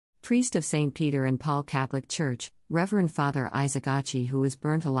priest of St. Peter and Paul Catholic Church, Reverend Father Isaac Achi, who was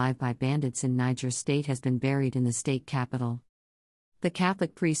burnt alive by bandits in Niger State, has been buried in the state capital. The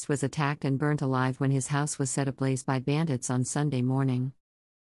Catholic priest was attacked and burnt alive when his house was set ablaze by bandits on Sunday morning.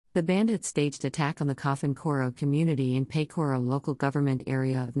 The bandits staged attack on the Kofin Koro community in Paykoro local government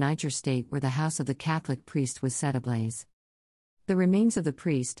area of Niger State, where the house of the Catholic priest was set ablaze. The remains of the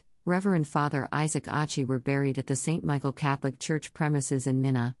priest, Reverend Father Isaac Achi, were buried at the St. Michael Catholic Church premises in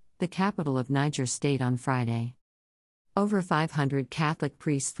Minna, the capital of Niger State, on Friday. Over 500 Catholic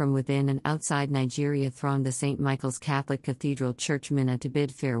priests from within and outside Nigeria thronged the St. Michael's Catholic Cathedral Church Minna to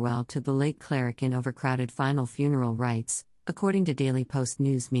bid farewell to the late cleric in overcrowded final funeral rites, according to Daily Post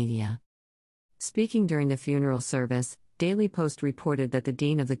news media. Speaking during the funeral service, Daily Post reported that the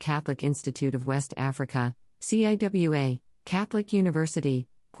Dean of the Catholic Institute of West Africa, CIWA, Catholic University,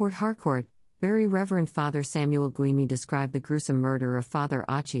 Port Harcourt, Very Reverend Father Samuel Gwimi described the gruesome murder of Father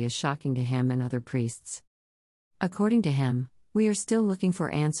Achi as shocking to him and other priests. According to him, "We are still looking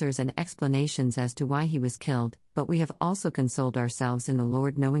for answers and explanations as to why he was killed, but we have also consoled ourselves in the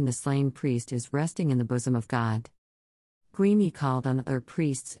Lord, knowing the slain priest is resting in the bosom of God." Gwimi called on other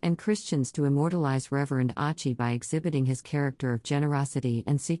priests and Christians to immortalize Reverend Achi by exhibiting his character of generosity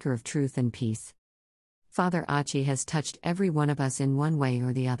and seeker of truth and peace. Father Achi has touched every one of us in one way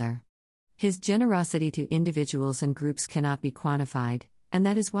or the other. His generosity to individuals and groups cannot be quantified, and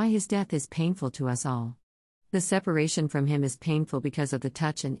that is why his death is painful to us all. The separation from him is painful because of the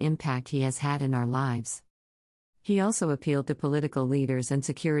touch and impact he has had in our lives. He also appealed to political leaders and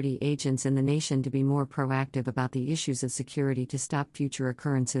security agents in the nation to be more proactive about the issues of security to stop future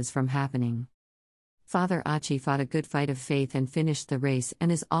occurrences from happening. Father Achi fought a good fight of faith and finished the race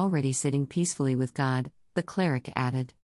and is already sitting peacefully with God, the cleric added.